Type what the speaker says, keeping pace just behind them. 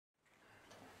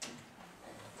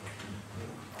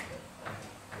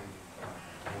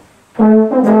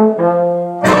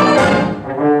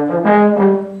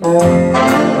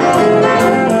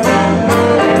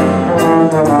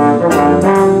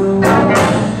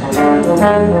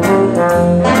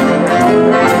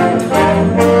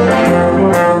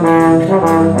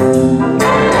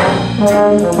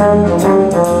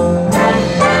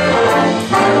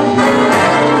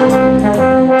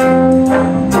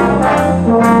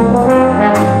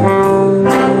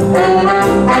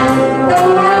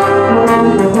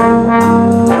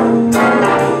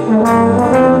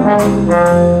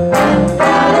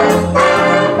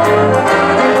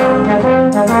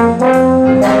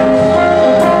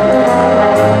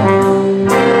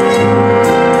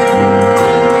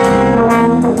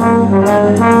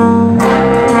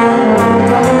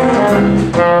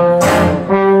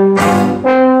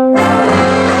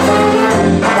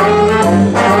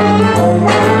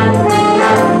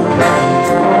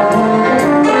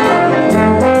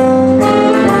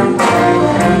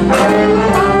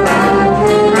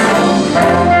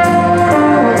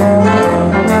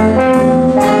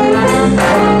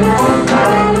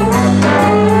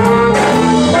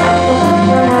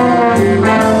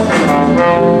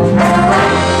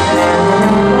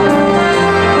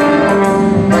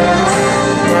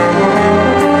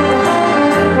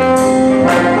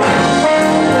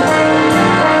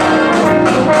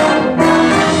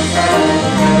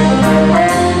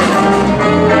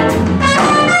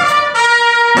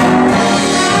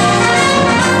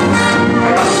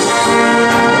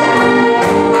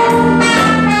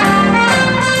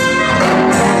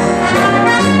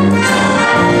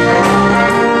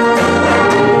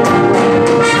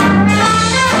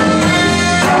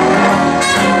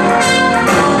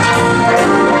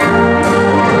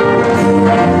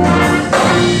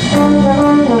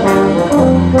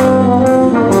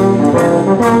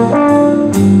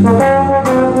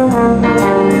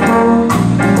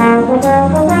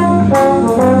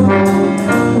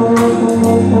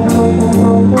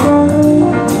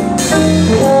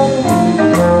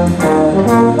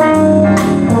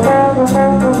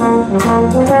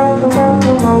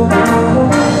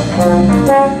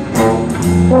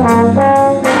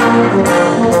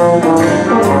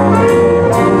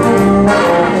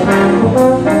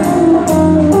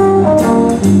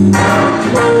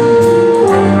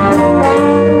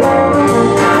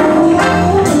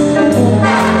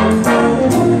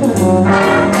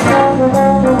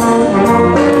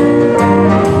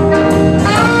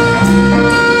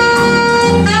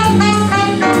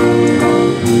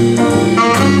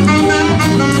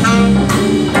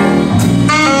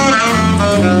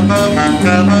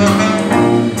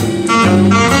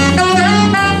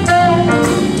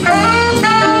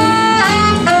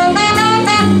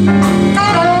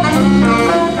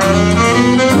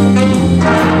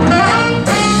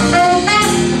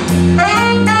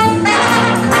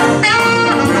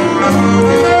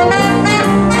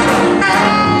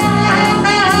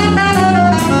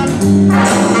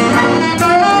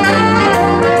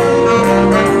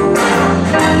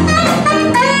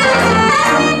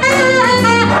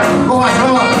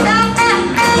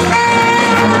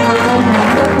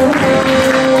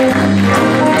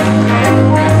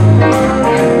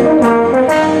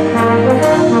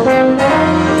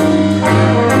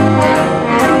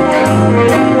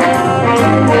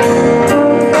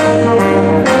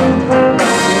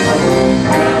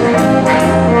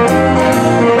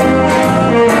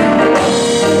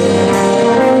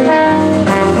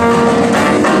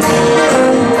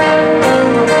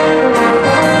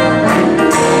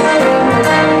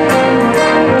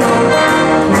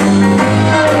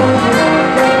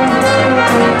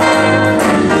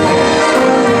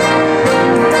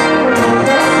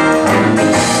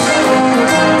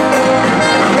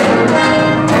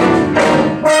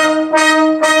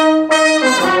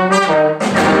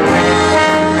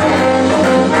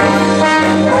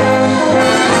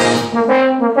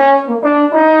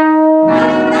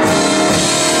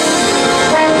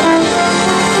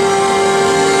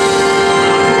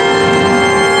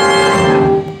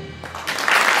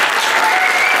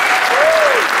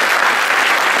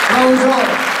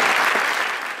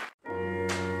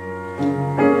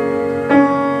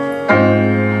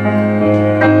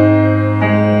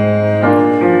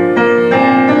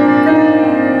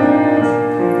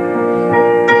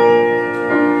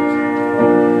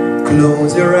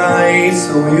Close your eyes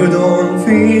so you don't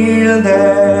feel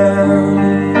them.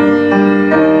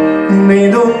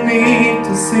 They don't need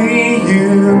to see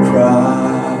you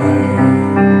cry.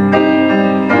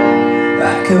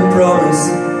 I can promise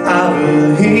I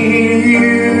will hear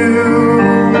you.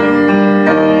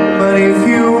 But if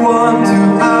you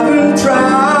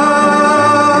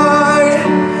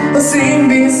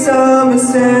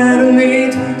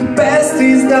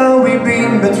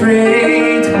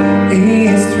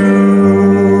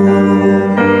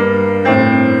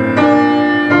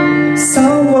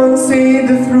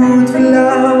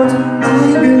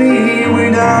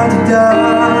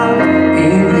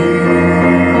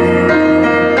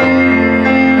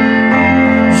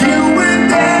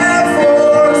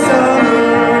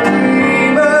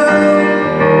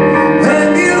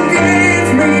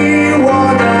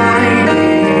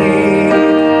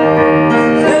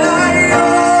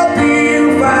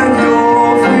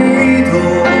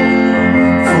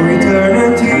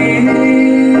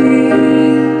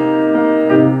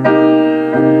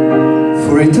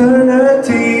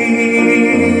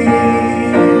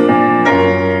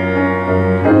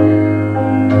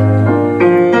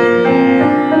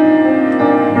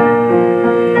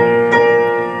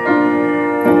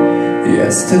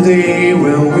Yesterday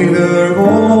when we were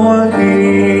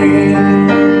walking,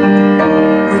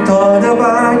 we thought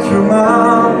about your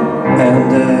mom and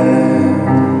dad.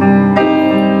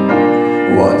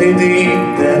 What they did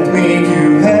that made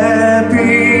you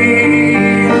happy,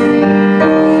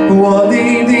 what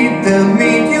they did that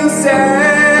made you sad.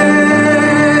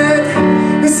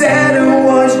 We sat and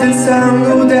watched the sun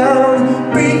go down,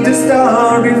 pick the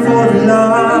star before we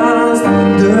lost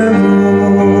the moon.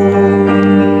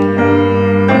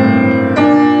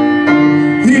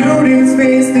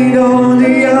 Wasting all the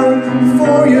young,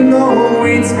 before you know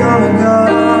it's gonna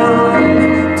come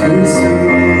too soon.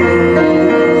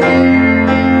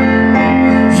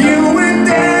 You were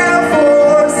there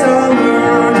for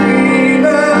summer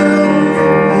dreaming,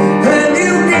 and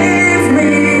you gave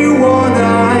me what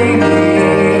I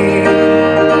need.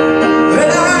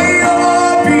 And I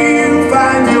hope you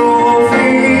find your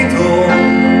freedom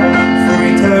for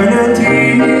eternity.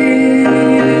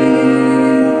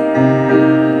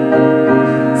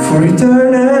 For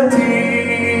eternity.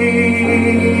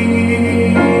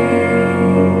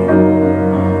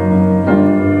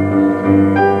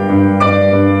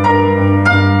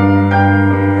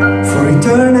 For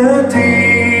eternity.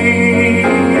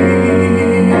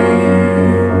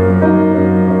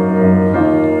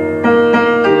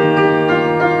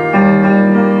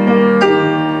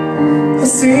 I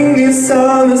sing this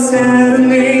song and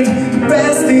serenade. The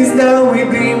best is that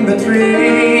we've been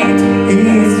betrayed.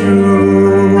 It's true.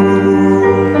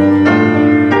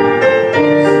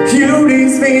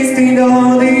 Wasting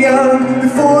all the young,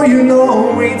 before you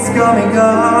know it's coming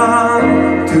on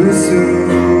too soon.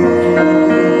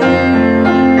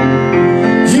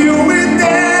 You were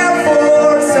there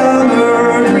for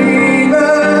summer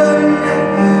dreaming,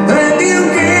 and you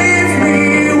gave me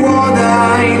what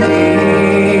I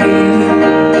need.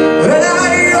 And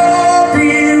I hope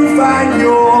you find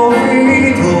your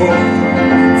freedom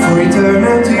for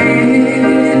eternity.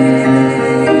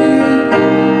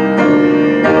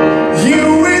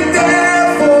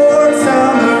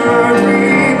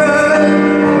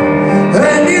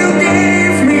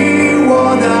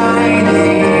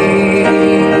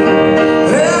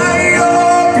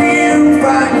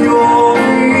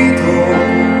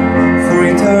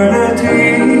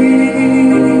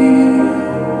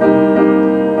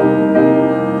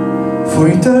 For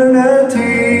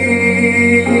eternity.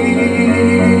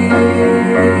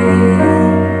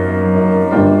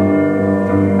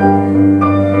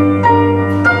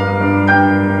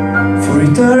 For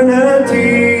eternity.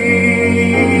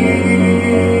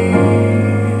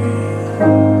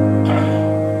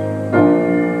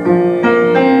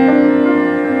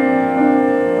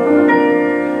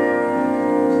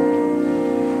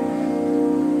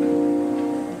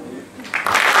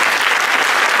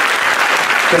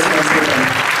 Köszönöm szépen!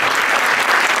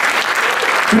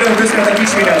 Külön köszönet a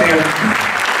kísérletért!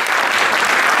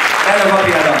 El a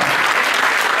papírra!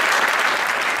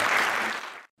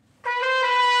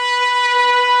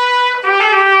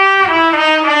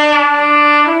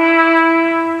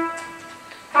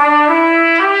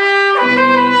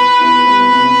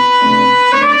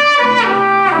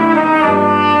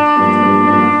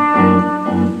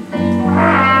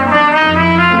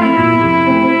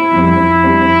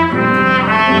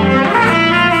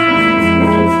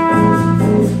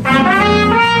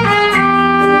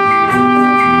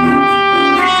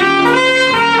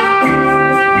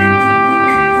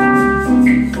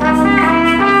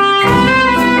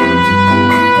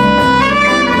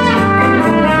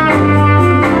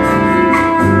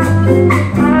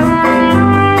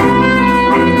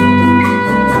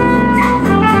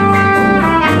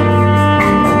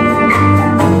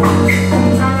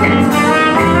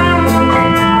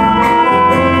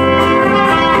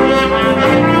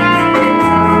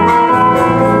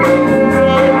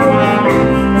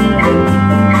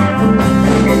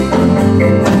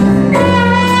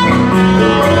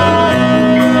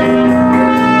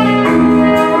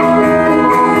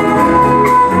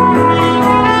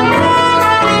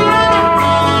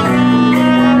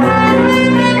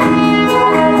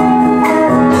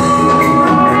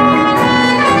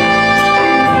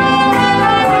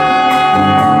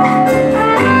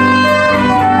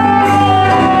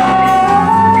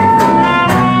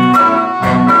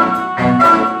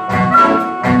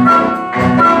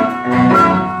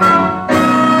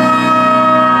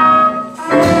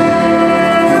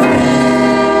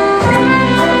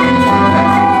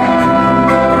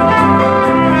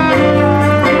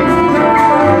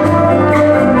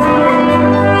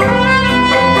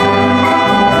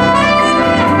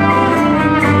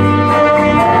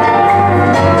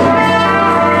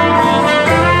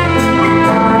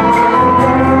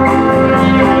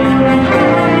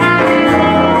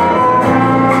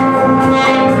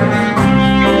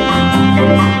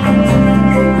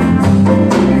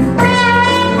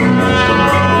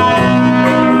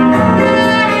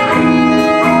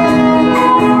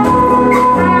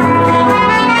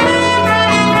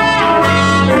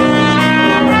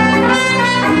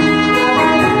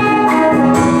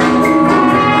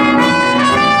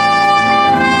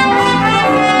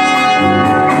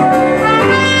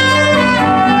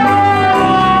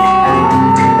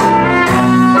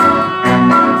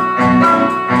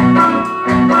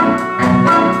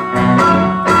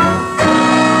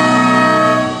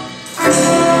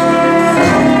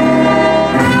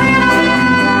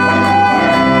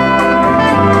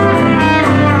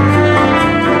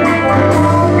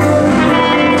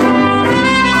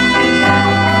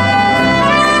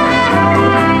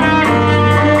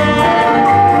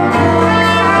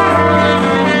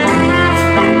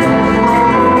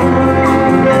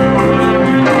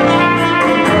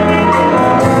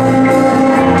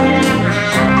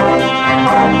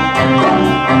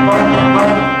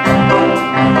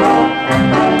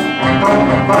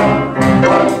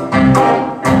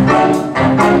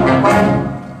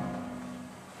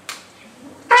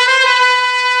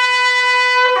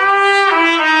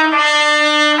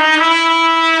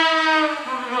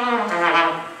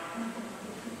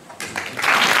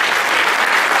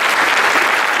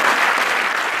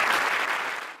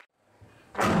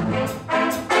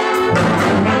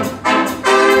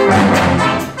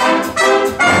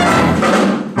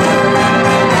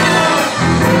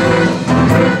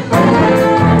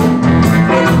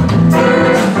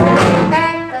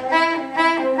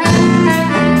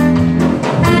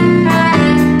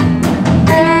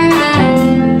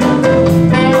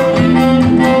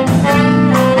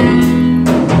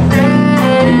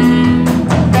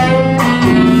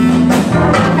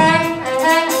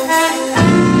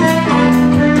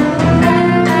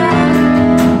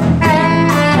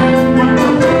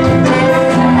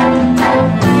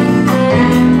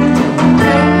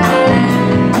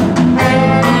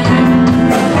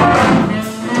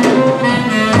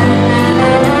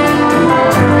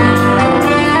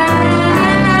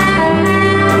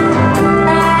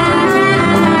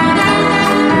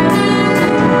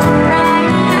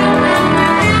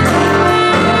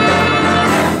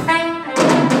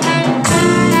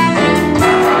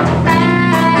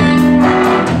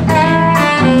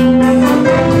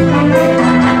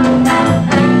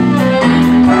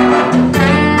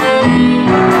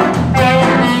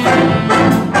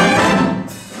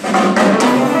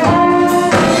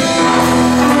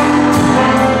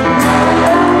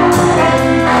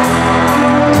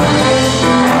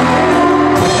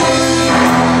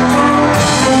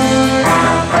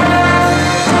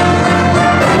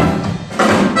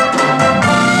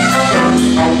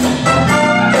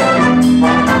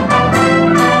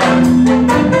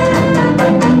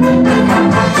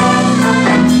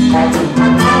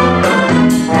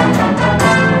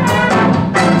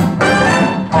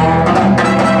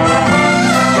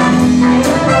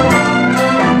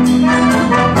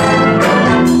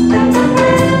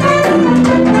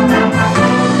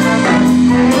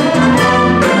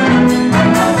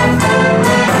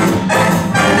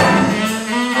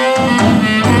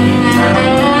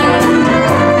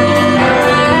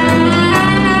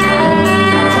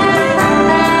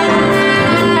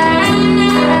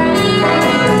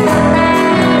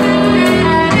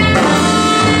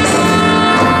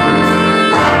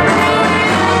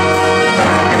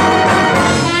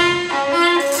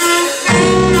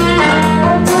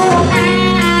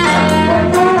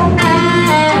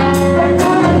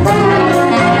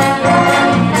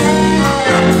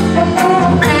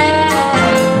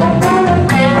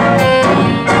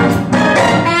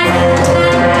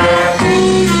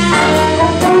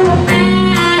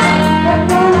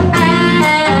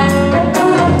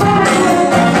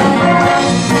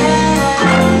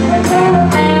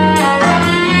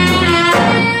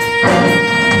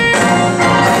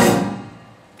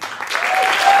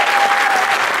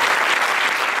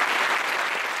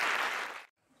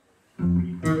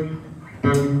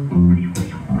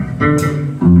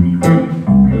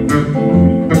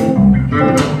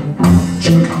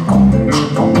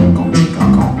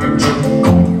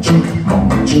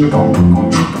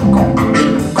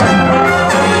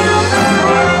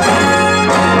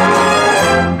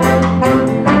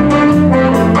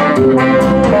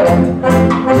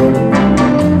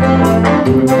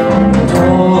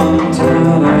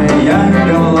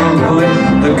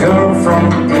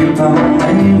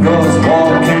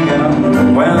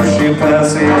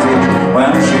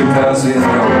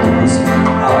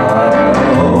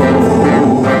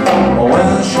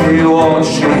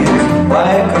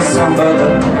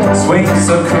 Swings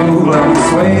so cool and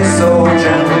sways so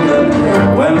gentle that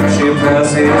when she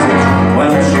passes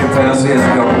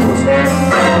goes.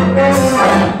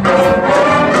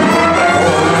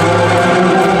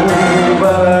 Oh,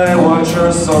 but I watch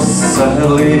her so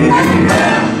sadly.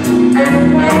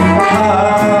 How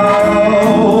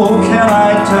can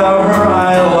I tell her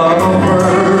I love her?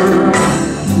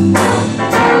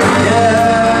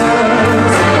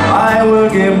 Yes, I will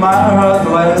give my heart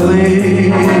gladly.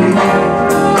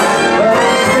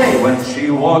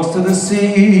 Walks to the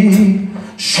sea,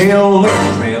 she'll look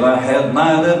straight ahead,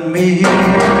 not at me.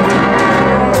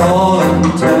 Tall and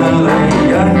tender,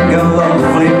 young and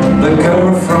lovely, the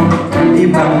girl from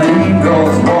Ipanema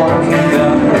goes walking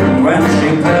down. When she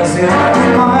passes, I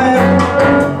smile,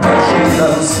 but she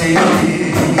doesn't see.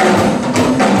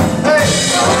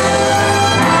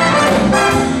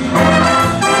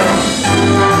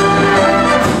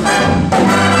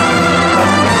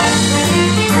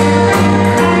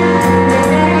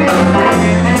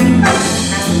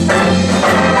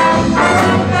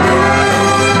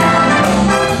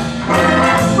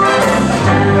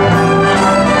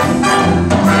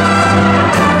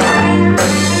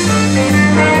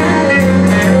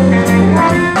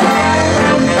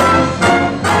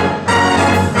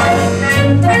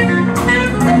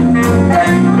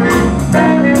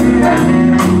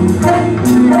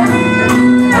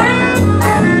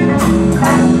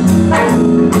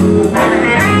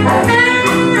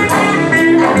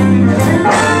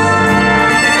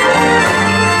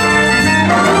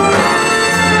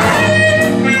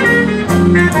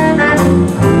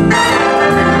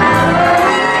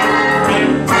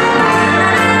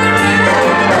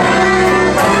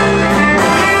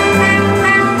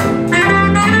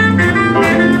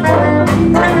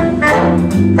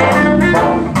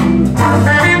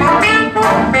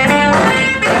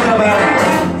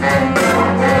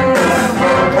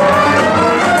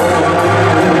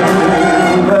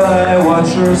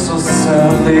 So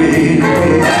sadly,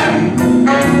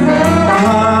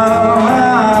 how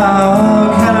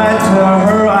can I tell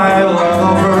her I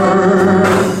love her?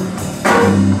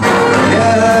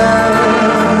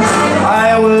 Yes,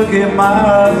 I will give my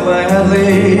heart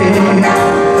gladly.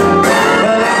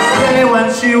 But each day when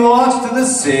she walks to the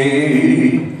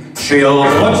sea, she'll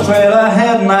look straight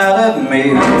ahead, not at me.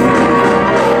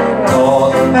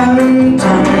 Tall and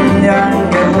tan,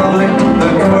 young and lovely, the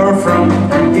girl from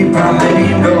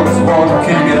Ipanema goes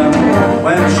walking in.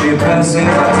 When she passes, I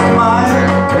smile,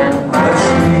 but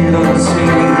she doesn't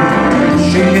see.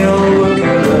 She'll look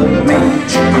at me,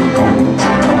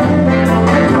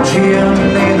 she'll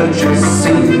neither just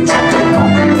see.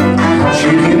 She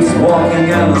keeps walking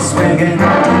and swinging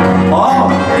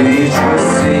on each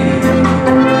sea.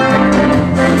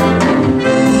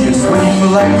 She swings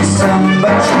like the sun,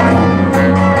 but she won't.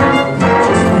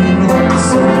 She swings like the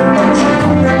sun, but she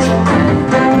won't.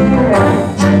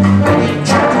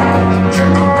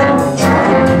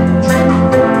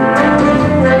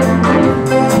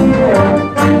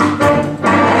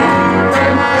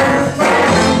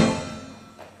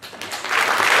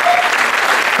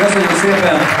 Köszönjük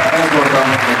szépen! Ez volt a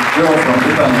Girl from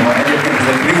Ipanema. Egyébként ez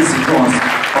egy Quincy Jones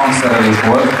hangszerelés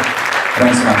volt.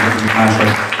 Frank Sinatra egyik másod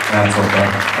játszotta,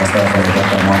 ezt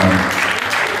elfelejtettem mondani.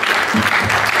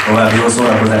 További jó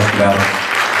szórakozást kívánok!